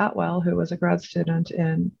 Jonathan Atwell, who was a grad student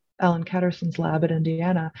in Ellen Ketterson's lab at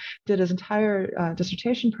Indiana, did his entire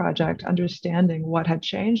dissertation project understanding what had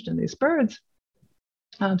changed in these birds.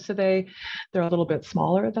 So they're a little bit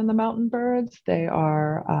smaller than the mountain birds. They're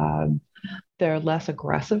less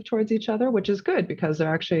aggressive towards each other, which is good because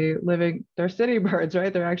they're city birds,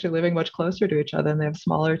 right? They're actually living much closer to each other and they have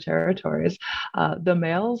smaller territories. The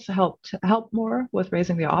males help more with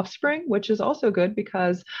raising the offspring, which is also good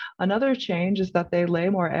because another change is that they lay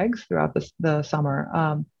more eggs throughout the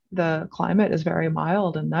summer. The climate is very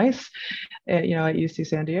mild and nice, at UC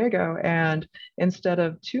San Diego. And instead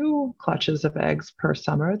of 2 clutches of eggs per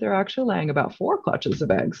summer, they're actually laying about 4 clutches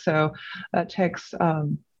of eggs. So that takes,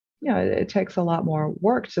 it takes a lot more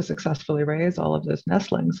work to successfully raise all of those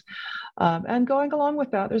nestlings. And going along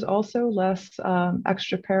with that, there's also less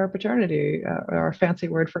extra pair paternity, or a fancy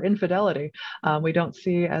word for infidelity. We don't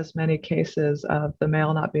see as many cases of the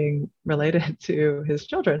male not being related to his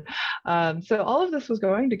children. So all of this was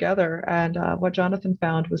going together. And what Jonathan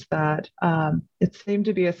found was that it seemed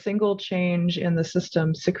to be a single change in the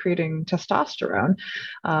system secreting testosterone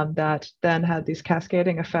that then had these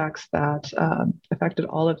cascading effects that affected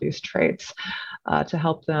all of these traits to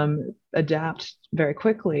help them adapt very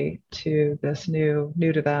quickly to this new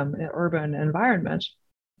to them urban environment.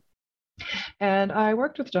 And I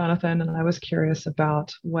worked with Jonathan and I was curious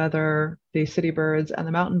about whether the city birds and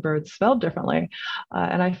the mountain birds smelled differently.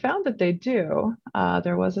 And I found that they do.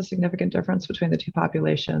 There was a significant difference between the two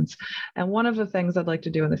populations. And one of the things I'd like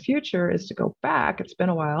to do in the future is to go back. It's been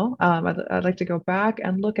a while. I'd like to go back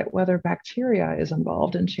and look at whether bacteria is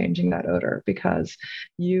involved in changing that odor, because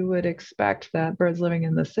you would expect that birds living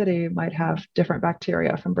in the city might have different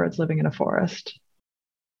bacteria from birds living in a forest.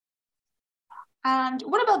 And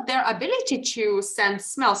what about their ability to sense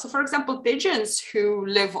smell? So, for example, pigeons who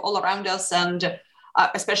live all around us and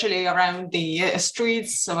especially around the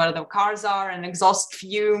streets where the cars are and exhaust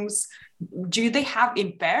fumes, do they have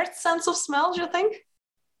impaired sense of smell, do you think?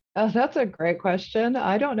 That's a great question.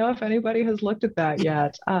 I don't know if anybody has looked at that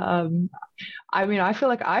yet. I feel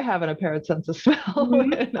like I have an impaired sense of smell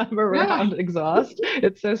when I'm around exhaust.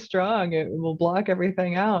 It's so strong, it will block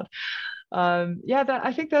everything out.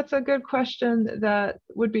 I think that's a good question that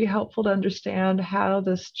would be helpful to understand how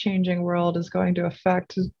this changing world is going to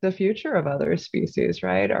affect the future of other species,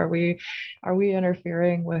 right? Are we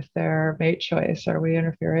interfering with their mate choice? Are we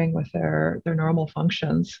interfering with their normal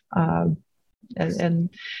functions? And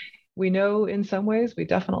we know in some ways we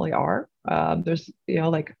definitely are. There's,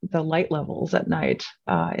 like the light levels at night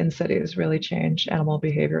in cities really change animal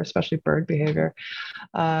behavior, especially bird behavior.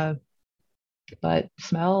 But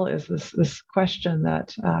smell is this question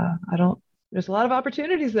that there's a lot of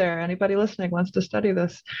opportunities there. Anybody listening wants to study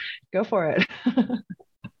this, go for it.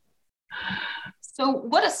 So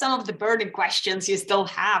what are some of the burning questions you still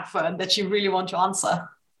have that you really want to answer?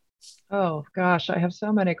 Oh, gosh, I have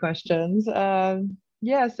so many questions. So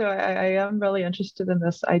I am really interested in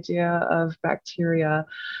this idea of bacteria.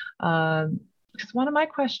 Because one of my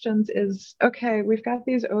questions is, okay, we've got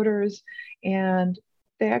these odors and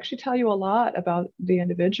they actually tell you a lot about the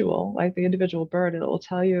individual, like the individual bird. It will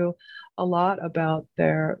tell you a lot about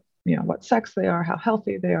their, what sex they are, how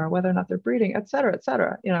healthy they are, whether or not they're breeding, et cetera,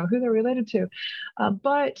 who they're related to.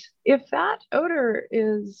 But if that odor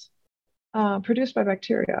is produced by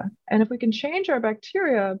bacteria, and if we can change our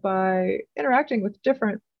bacteria by interacting with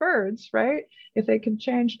different birds, right? If they can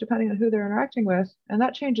change depending on who they're interacting with, and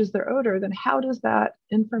that changes their odor, then how does that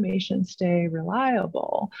information stay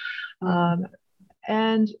reliable?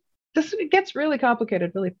 And this gets really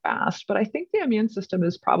complicated really fast, but I think the immune system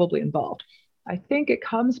is probably involved. I think it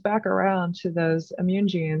comes back around to those immune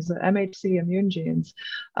genes, the MHC immune genes,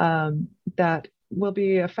 that will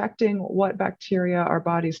be affecting what bacteria our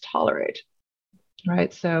bodies tolerate,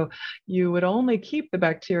 right? So you would only keep the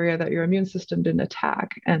bacteria that your immune system didn't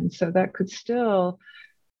attack. And so that could still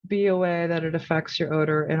be a way that it affects your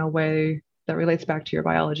odor in a way that relates back to your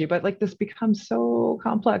biology. But like, this becomes so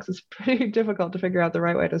complex, it's pretty difficult to figure out the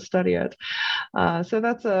right way to study it. So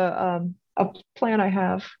that's a plan I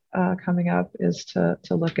have coming up, is to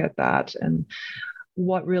look at that and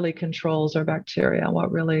what really controls our bacteria and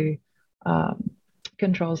what really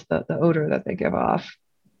controls the odor that they give off.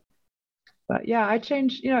 But yeah, I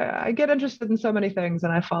get interested in so many things,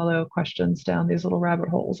 and I follow questions down these little rabbit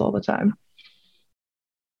holes all the time.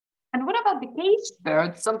 And what about the caged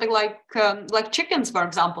birds? Something like chickens, for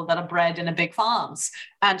example, that are bred in a big farms,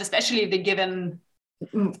 and especially if they're given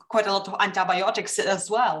quite a lot of antibiotics as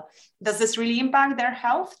well. Does this really impact their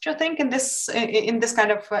health, do you think, in this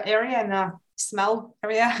kind of area, in a smell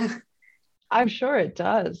area? I'm sure it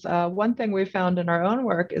does. One thing we found in our own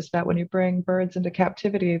work is that when you bring birds into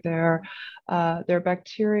captivity, their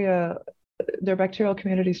bacterial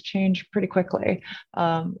communities change pretty quickly.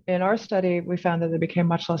 In our study, we found that they became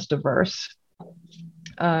much less diverse.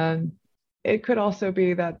 It could also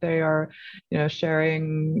be that they are,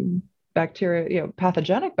 sharing bacteria,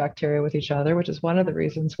 pathogenic bacteria with each other, which is one of the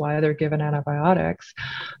reasons why they're given antibiotics.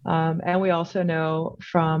 And we also know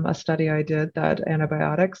from a study I did that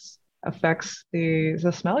antibiotics affects the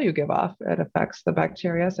smell you give off. It affects the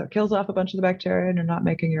bacteria. So it kills off a bunch of the bacteria and you're not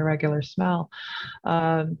making your regular smell.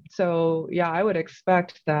 So yeah, I would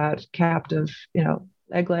expect that captive,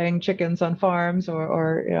 egg-laying chickens on farms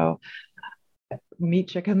or meat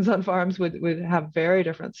chickens on farms would have very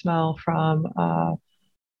different smell from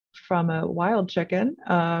a wild chicken.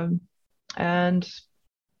 And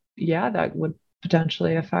yeah, that would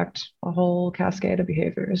potentially affect a whole cascade of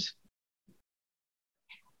behaviors.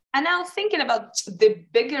 And now thinking about the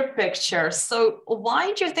bigger picture, so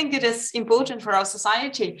why do you think it is important for our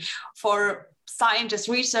society, for scientists,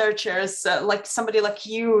 researchers, like somebody like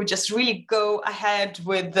you, just really go ahead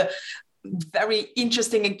with the very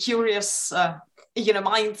interesting and curious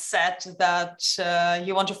mindset that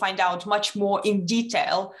you want to find out much more in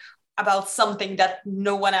detail about something that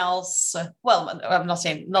no one else, well, I'm not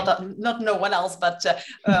saying not no one else, but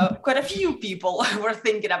quite a few people were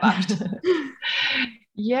thinking about.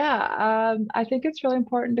 Yeah, I think it's really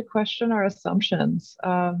important to question our assumptions.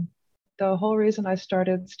 The whole reason I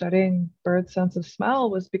started studying birds' sense of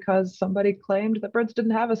smell was because somebody claimed that birds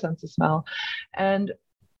didn't have a sense of smell. And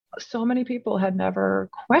so many people had never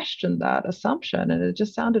questioned that assumption, and it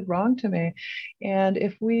just sounded wrong to me. And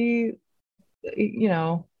if we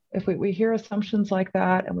hear assumptions like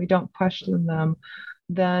that and we don't question them,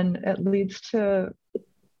 then it leads to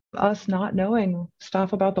us not knowing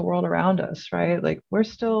stuff about the world around us, right? Like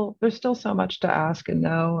there's still so much to ask and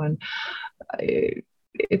know, and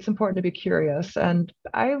it's important to be curious. And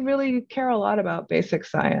I really care a lot about basic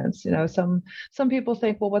science. Some people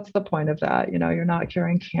think, well, what's the point of that? You're not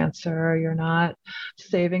curing cancer, you're not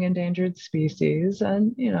saving endangered species,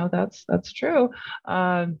 and that's true.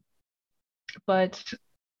 But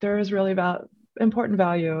there is really important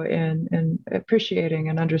value in appreciating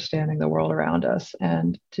and understanding the world around us.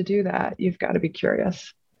 And to do that, you've got to be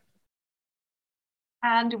curious.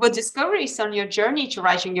 And what discoveries on your journey to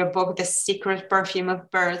writing your book, The Secret Perfume of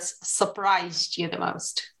Birds, surprised you the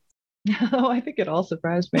most? Oh, I think it all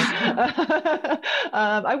surprised me.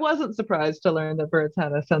 I wasn't surprised to learn that birds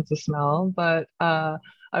had a sense of smell, but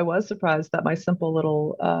I was surprised that my simple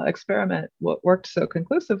little experiment worked so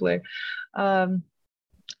conclusively.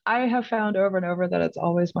 I have found over and over that it's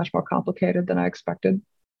always much more complicated than I expected.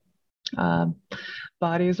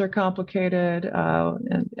 Bodies are complicated,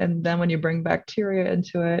 and then when you bring bacteria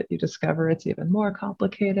into it, you discover it's even more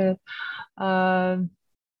complicated. I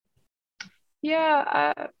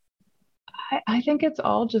think it's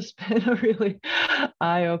all just been a really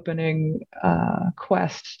eye-opening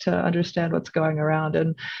quest to understand what's going around.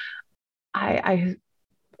 And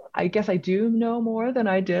I guess I do know more than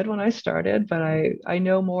I did when I started, but I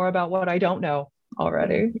know more about what I don't know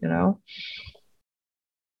already, you know.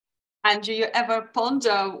 And do you ever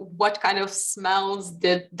ponder what kind of smells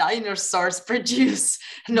did dinosaurs produce?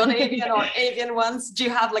 Non-avian or avian ones? Do you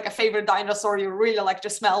have like a favorite dinosaur you really like to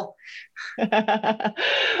smell?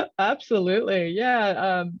 Absolutely.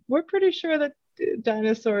 Yeah. We're pretty sure that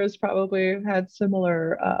dinosaurs probably had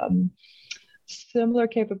similar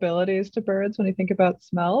capabilities to birds when you think about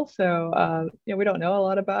smell. So, we don't know a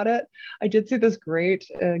lot about it. I did see this great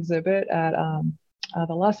exhibit at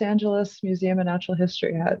the Los Angeles Museum of Natural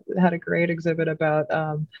History had a great exhibit about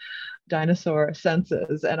dinosaur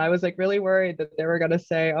senses. And I was like really worried that they were going to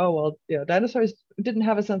say, oh, well, dinosaurs didn't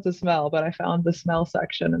have a sense of smell, but I found the smell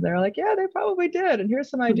section and they're like, yeah, they probably did. And here's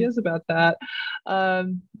some ideas about that.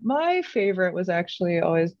 My favorite was actually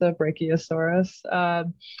always the Brachiosaurus.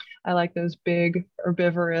 I like those big,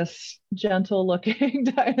 herbivorous, gentle-looking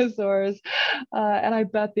dinosaurs. And I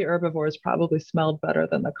bet the herbivores probably smelled better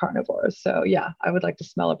than the carnivores. So yeah, I would like to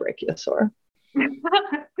smell a brachiosaur.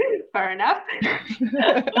 Fair enough.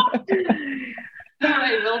 All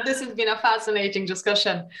right, well, this has been a fascinating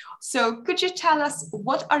discussion. So could you tell us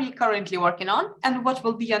what are you currently working on and what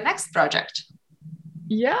will be your next project?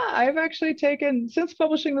 Yeah, I've actually since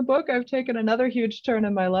publishing the book, I've taken another huge turn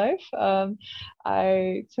in my life.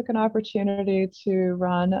 I took an opportunity to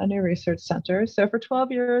run a new research center. So for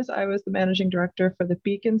 12 years, I was the managing director for the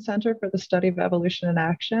Beacon Center for the Study of Evolution in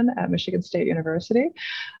Action at Michigan State University.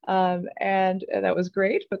 And that was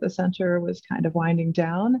great, but the center was kind of winding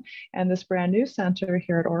down. And this brand new center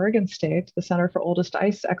here at Oregon State, the Center for Oldest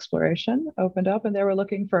Ice Exploration, opened up, and they were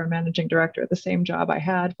looking for a managing director, the same job I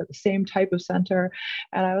had for the same type of center.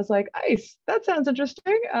 And I was like, ice, that sounds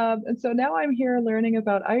interesting. And so now I'm here learning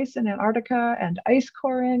about ice in Antarctica and ice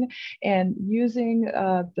coring and using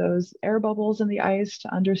those air bubbles in the ice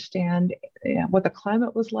to understand what the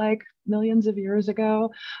climate was like millions of years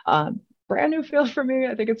ago. Brand new field for me.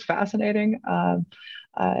 I think it's fascinating.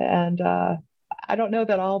 And I don't know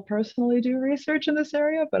that I'll personally do research in this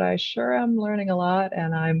area, but I sure am learning a lot.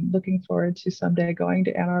 And I'm looking forward to someday going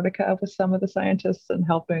to Antarctica with some of the scientists and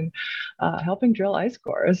helping drill ice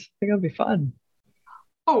cores. I think it'll be fun.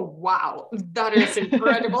 Oh, wow. That is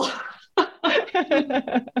incredible.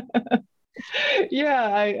 Yeah,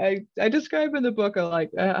 I describe in the book like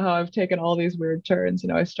how I've taken all these weird turns.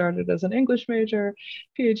 I started as an English major,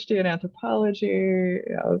 PhD in anthropology,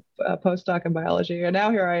 a postdoc in biology, and now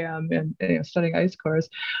here I am in studying ice cores.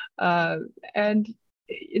 And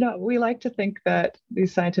we like to think that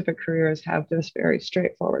these scientific careers have this very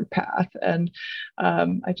straightforward path. And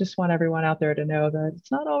I just want everyone out there to know that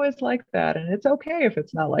it's not always like that. And it's okay if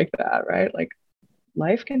it's not like that, right? Like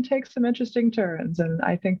life can take some interesting turns. And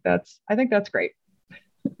I think that's great.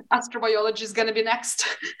 Astrobiology is going to be next.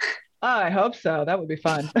 I hope so. That would be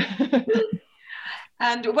fun.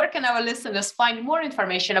 And where can our listeners find more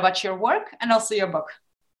information about your work and also your book?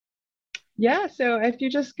 Yeah, so if you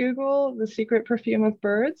just Google The Secret Perfume of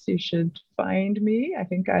Birds, you should find me. I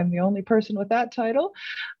think I'm the only person with that title.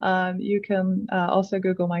 You can also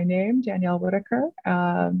Google my name, Danielle Whitaker.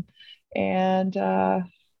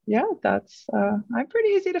 Yeah, I'm pretty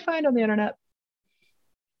easy to find on the internet.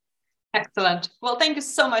 Excellent. Well, thank you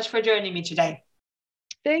so much for joining me today.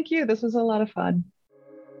 Thank you. This was a lot of fun.